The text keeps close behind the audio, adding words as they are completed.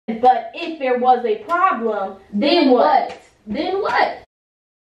But if there was a problem, then what? Then what?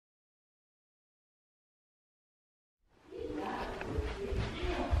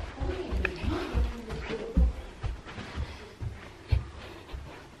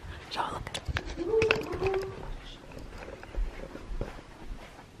 Y'all look.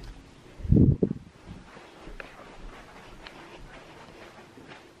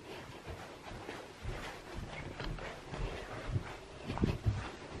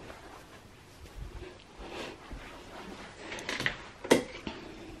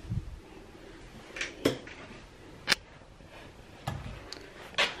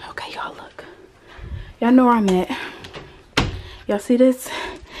 Okay, y'all look. Y'all know where I'm at. Y'all see this?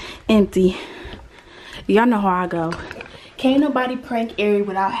 Empty. Y'all know how I go. Can't nobody prank Airi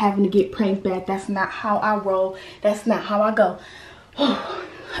without having to get pranked back. That's not how I roll. That's not how I go.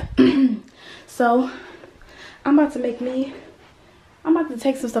 So I'm about to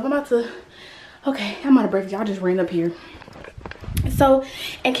take some stuff. Okay, I'm out of breath. Y'all just ran up here. So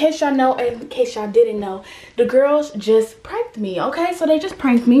in case y'all know, and in case y'all didn't know, the girls just pranked me. Okay, so they just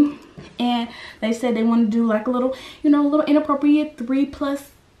pranked me, and they said they want to do like a little, you know, a little inappropriate 3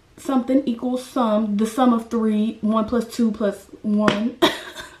 plus something equals sum, the sum of 3, 1 plus 2 plus 1.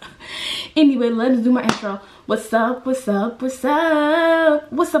 Anyway, let's do my intro. What's up, what's up, what's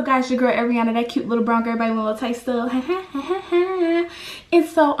up? What's up, guys? Your girl Ariana, that cute little brown girl, baby, little taste stuff. And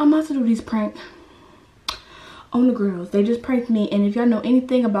so I'm about to do this prank on the girls. They just pranked me, and if y'all know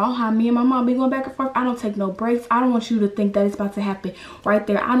anything about how me and my mom be going back and forth, I don't take no breaks. I don't want you to think that it's about to happen right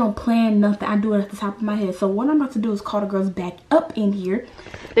there. I don't plan nothing. I do it at the top of my head. So what I'm about to do is call the girls back up in here.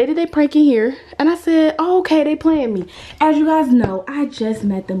 They did their prank in here, and I said, oh, okay, they playing me. As you guys know, I just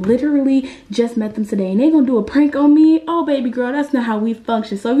met them, literally just met them today, and they gonna do a prank on me. Oh, baby girl, that's not how we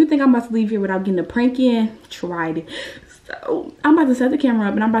function. So if you think I'm about to leave here without getting a prank in, tried it. So I'm about to set the camera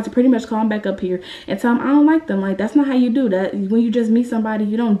up, and I'm about to pretty much call them back up here and tell them I don't like them. Like, that's not how you do that. When you just meet somebody,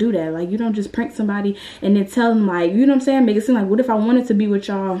 you don't do that. Like, you don't just prank somebody and then tell them, like, you know what I'm saying, make it seem like, what if I wanted to be with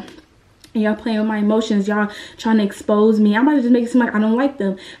y'all and y'all playing with my emotions, y'all trying to expose me. I'm about to just make it seem like I don't like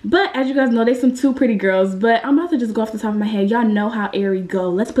them. But as you guys know, they some 2 pretty girls. But I'm about to just go off the top of my head. Y'all know how Airi go.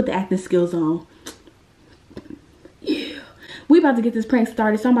 Let's put the acting skills on. Yeah, we about to get this prank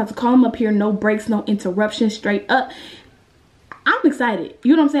started. So I'm about to call them up here. No breaks, no interruptions, straight up. I'm excited.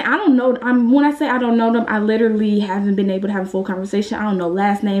 You know what I'm saying? I don't know. When I say I don't know them, I literally haven't been able to have a full conversation. I don't know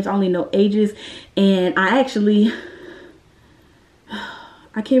last names. I only know ages. And I actually,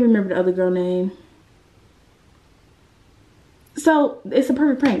 I can't remember the other girl name. So it's a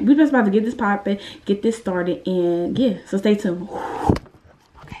perfect prank. We're just about to get this popping, get this started, and yeah, so stay tuned.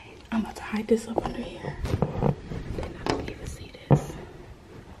 Okay, I'm about to hide this up under here. They're not gonna even see this.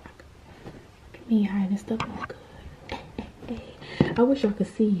 Look at me hiding stuff up good. I wish y'all could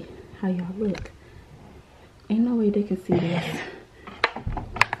see how y'all look. Ain't no way they can see this.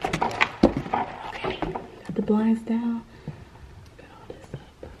 Okay, got the blinds down. Got all this up.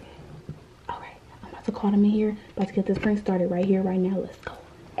 Okay. Alright, I'm about to call them in here. About to get this prank started right here, right now. Let's go.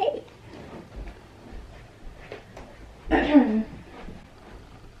 Hey.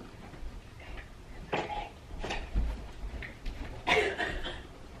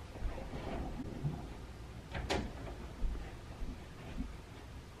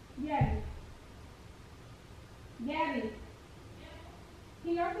 Gabby,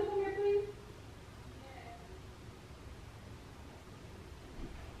 can y'all come here, please?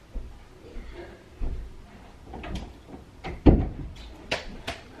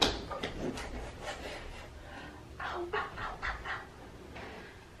 Ow, ow, ow, ow, ow.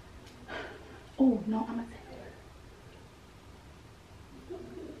 Oh, no, I'm gonna say.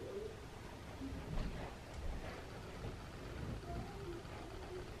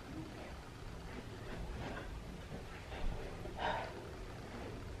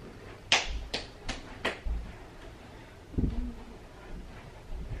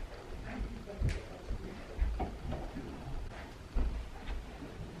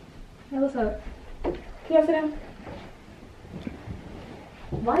 Hey, what's up? Can y'all sit down?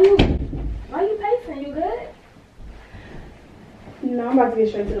 Why you pacing? You good? No, I'm about to get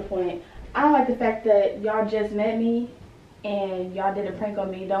straight to the point. I don't like the fact that y'all just met me and y'all did a prank on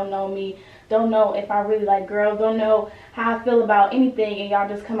me, don't know me, don't know if I really like girls, don't know how I feel about anything, and y'all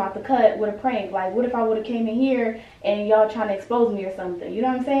just come out the cut with a prank. Like, what if I would have came in here and y'all trying to expose me or something? You know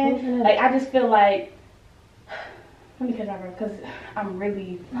what I'm saying? Like, I just feel like, let me catch my breath because I'm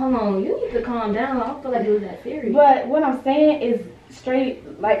really... Hold on, you need to calm down. I don't feel like it was that serious. But what I'm saying is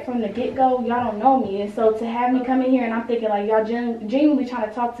straight, like, from the get-go, y'all don't know me. And so to have me come in here and I'm thinking, like, y'all genuinely trying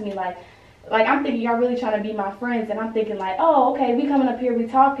to talk to me, like, like, I'm thinking y'all really trying to be my friends, and I'm thinking like, oh, okay, we coming up here, we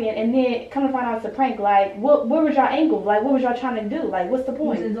talking, and then come to find out it's a prank. Like, what was y'all angle? Like, what was y'all trying to do? Like, what's the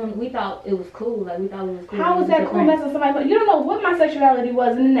point? We thought it was cool. Like, we thought it was cool. How was that cool messing with somebody? But you don't know what my sexuality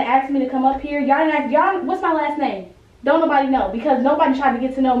was, and then they asked me to come up here. Y'all didn't ask, y'all, what's my last name? Don't nobody know, because nobody tried to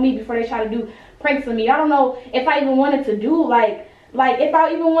get to know me before they tried to do pranks on me. I don't know if I even wanted to do like if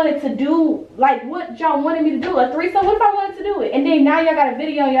I even wanted to do like what y'all wanted me to do, a threesome. What if I wanted to do it? And then now y'all got a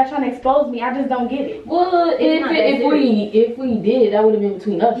video and y'all trying to expose me. I just don't get it. Well, if we did, that would have been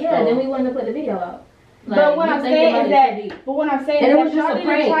between us. Yeah, then we wouldn't have put the video out. Like, but what I'm saying is that, y'all didn't try to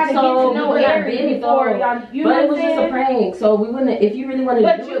get to know Airi before y'all. You know what I'm saying? But it was just a prank, so we wouldn't. If you really wanted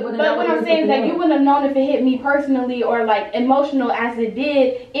to do it, but what I'm saying is that you wouldn't have known if it hit me personally or like emotional as it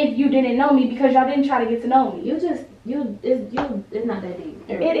did if you didn't know me, because y'all didn't try to get to know me. It's not that deep.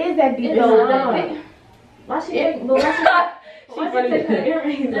 It is that deep though. Why she take her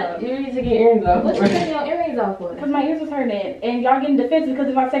earrings off? You need to get earrings off. What you taking your earrings off for? Because my ears was hurting, and y'all getting defensive because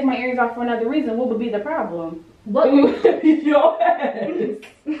if I take my earrings off for another reason, what would be the problem? What? Your ass.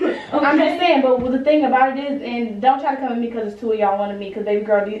 I'm just saying, but the thing about it is, and don't try to come at me because it's two of y'all wanted me, because baby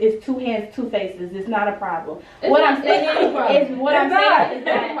girl, it's two hands, two faces. It's not a problem. I'm saying is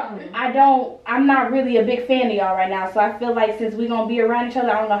that I'm not really a big fan of y'all right now. So I feel like since we're gonna be around each other,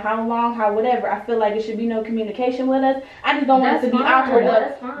 I don't know how long, how whatever, I feel like there should be no communication with us. I just don't want it to be awkward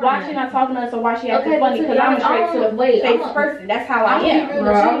of why she not talking to us or why she acting funny, because I'm a straight to the face person. That's how I am.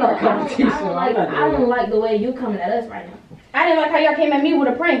 I don't like the way you coming at us right now. I didn't like how y'all came at me with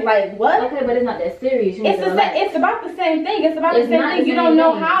a prank. Like, what? Okay, but it's not that serious. It's about the same thing. It's about the same thing. You don't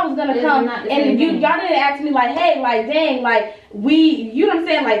know how it's gonna come. And y'all didn't ask me like, hey, like, dang, like, you know what I'm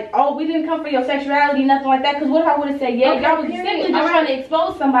saying? Like, oh, we didn't come for your sexuality, nothing like that. Because what if I would have said, yeah, y'all was simply just trying to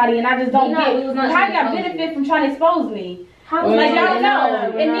expose somebody, and I just don't get how y'all benefit from trying to expose me. Like, y'all don't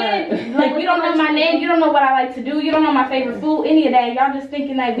know. And then, like, you don't know my name. You don't know what I like to do. You don't know my favorite food, any of that. Y'all just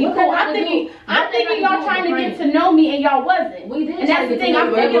thinking that we cool. I'm thinking y'all trying to get to know me, and y'all wasn't. We did. And that's the thing.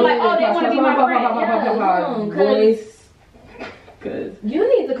 I'm thinking like, oh, they want to be my friend. Cause you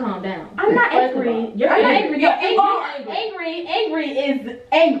need to calm down. I'm not angry. You're angry. Angry is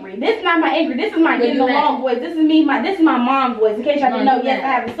angry. This is not my angry. This is my getting along voice. This is my mom's voice. In case y'all didn't know, yes, I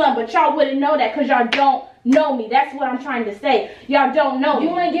have a son, but y'all wouldn't know that because y'all don't know me. That's what I'm trying to say. Y'all don't know me.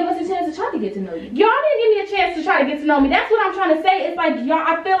 You want to give us a chance to try to get to know you. Y'all didn't give me a chance to try to get to know me. That's what I'm trying to say. It's like y'all,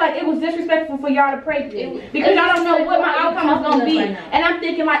 I feel like it was disrespectful for y'all to prank me because y'all don't know what my outcome is gonna be. And I'm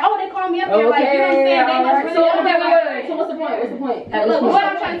thinking like, oh, they called me up here, like, you know what I'm saying? They must really. So what's the point? What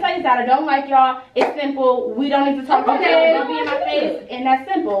I'm trying to tell you is that I don't like y'all. It's simple. We don't need to talk about that. Don't be in my face, and that's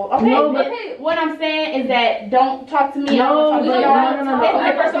simple. Okay. No, what I'm saying is that don't talk to me. No.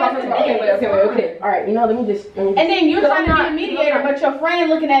 Okay. All right. You know, let me just. And then you're trying to be a mediator, but your friend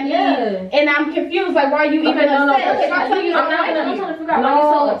looking at me, and I'm confused. Like, why are you even upset? I'm trying to figure out why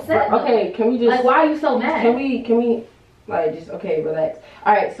you're so upset. Okay, can we just? Like, why are you so mad? Can we, like, just relax?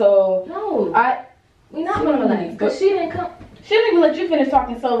 All right, so we're not gonna relax because she didn't come. She didn't even let you finish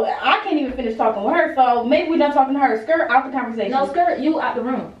talking, so I can't even finish talking with her. So maybe we're done talking to her. Skirt out the conversation. No, Skirt, you out the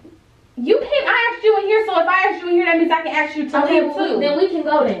room. You came. I asked you in here, so if I asked you in here, that means I can ask you to leave too. Then we can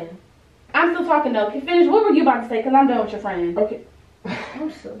go then. I'm still talking though. Can finish. What were you about to say? Because I'm done with your friend. Okay. I'm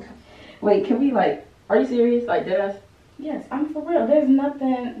so done. Wait, can we like? Are you serious? Like, did us? Yes, I'm for real. There's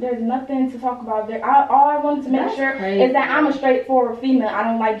nothing to talk about there. All I wanted to make sure is that I'm a straightforward female. I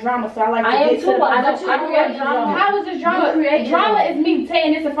don't like drama, so I like to get to the point. I create drama. How is this drama? Drama is me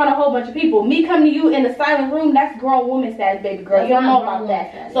saying this in front of a whole bunch of people. Me coming to you in a silent room, that's grown woman status, baby girl. You don't know about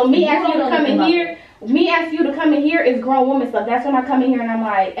that. So me asking you to come in here. Me asking you to come in here is grown woman stuff. That's when I come in here and I'm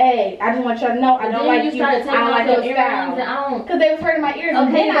like, hey, I just want y'all to know I don't like you. I don't like your style. Because they was hurting my ears.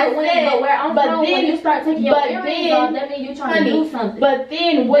 Okay, but then you start taking your earrings off, that means you're trying to do something. But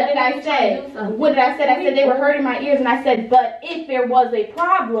then what did I say? What did I say? I said they were hurting my ears, and I said, but if there was a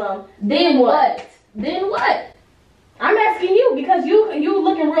problem, then what? Then what? I'm asking you because you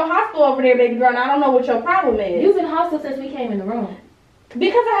looking real hostile over there, baby girl, and I don't know what your problem is. You've been hostile since we came in the room.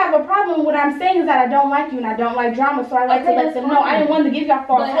 Because I have a problem, what I'm saying is that I don't like you and I don't like drama, so I like to let them know. I didn't want to give y'all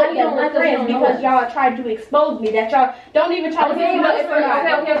false hope that we're friends because y'all tried to expose me. That y'all don't even try to give me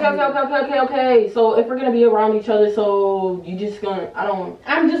Okay. So if we're gonna be around each other, so you just gonna I'm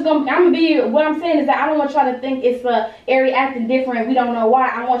gonna be. What I'm saying is that I don't want y'all to think it's Airi acting different. We don't know why.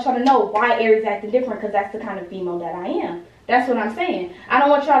 I want y'all to know why Airi's acting different because that's the kind of female that I am. That's what I'm saying. I don't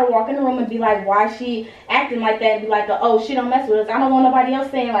want y'all to walk in the room and be like, why she acting like that, and be like, oh, she don't mess with us. I don't want nobody else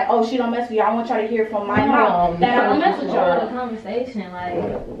saying like, oh, she don't mess with you. I want y'all to hear from my mouth that I don't mess with y'all. The conversation, like.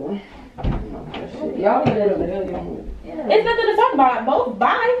 Y'all get it over there. Yeah. It's nothing to talk about. Both.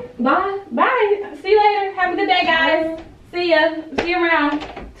 Bye. Bye. Bye. See you later. Have a good day, guys. See ya. See you around.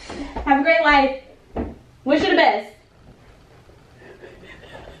 Have a great life. Wish you the best.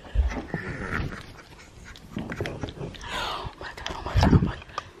 Oh my god. Oh my god. Oh my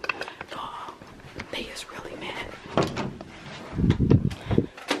god. Oh, they is really mad.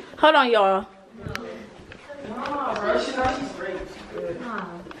 Hold on, y'all.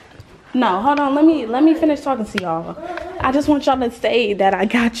 No, hold on. Let me finish talking to y'all. I just want y'all to say that I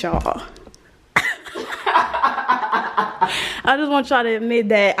got y'all. I just want y'all to admit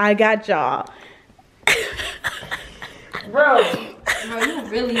that I got y'all. Bro, you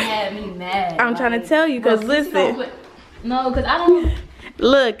really had me mad. I'm trying to tell you, cause listen. No, cause I don't.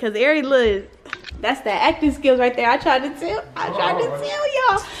 Look, cause Airi, look. That's the acting skills right there. I tried to tell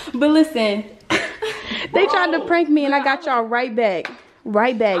y'all. But listen, they tried to prank me and I got y'all right back.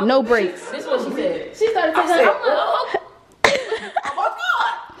 Right back. No breaks. This is what she said. She started saying, oh my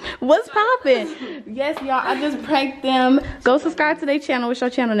god. What's poppin'? Yes, y'all, I just pranked them. Go subscribe to their channel. What's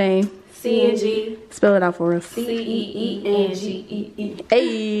your channel name? C-N-G. Spell it out for us. C-E-E-N-G-E-E.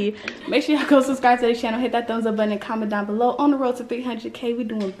 Hey, make sure y'all go subscribe to the channel, hit that thumbs up button, and comment down below. On the road to 300K, we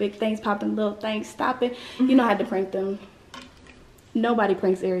doing big things, popping little things, stopping. You know how to prank them. Nobody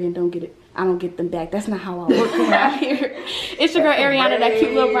pranks Airi and don't get it. I don't get them back. That's not how I work around here. It's your girl Ariana, that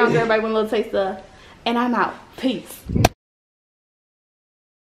cute little brown girl, everybody with a little taste of. And I'm out. Peace.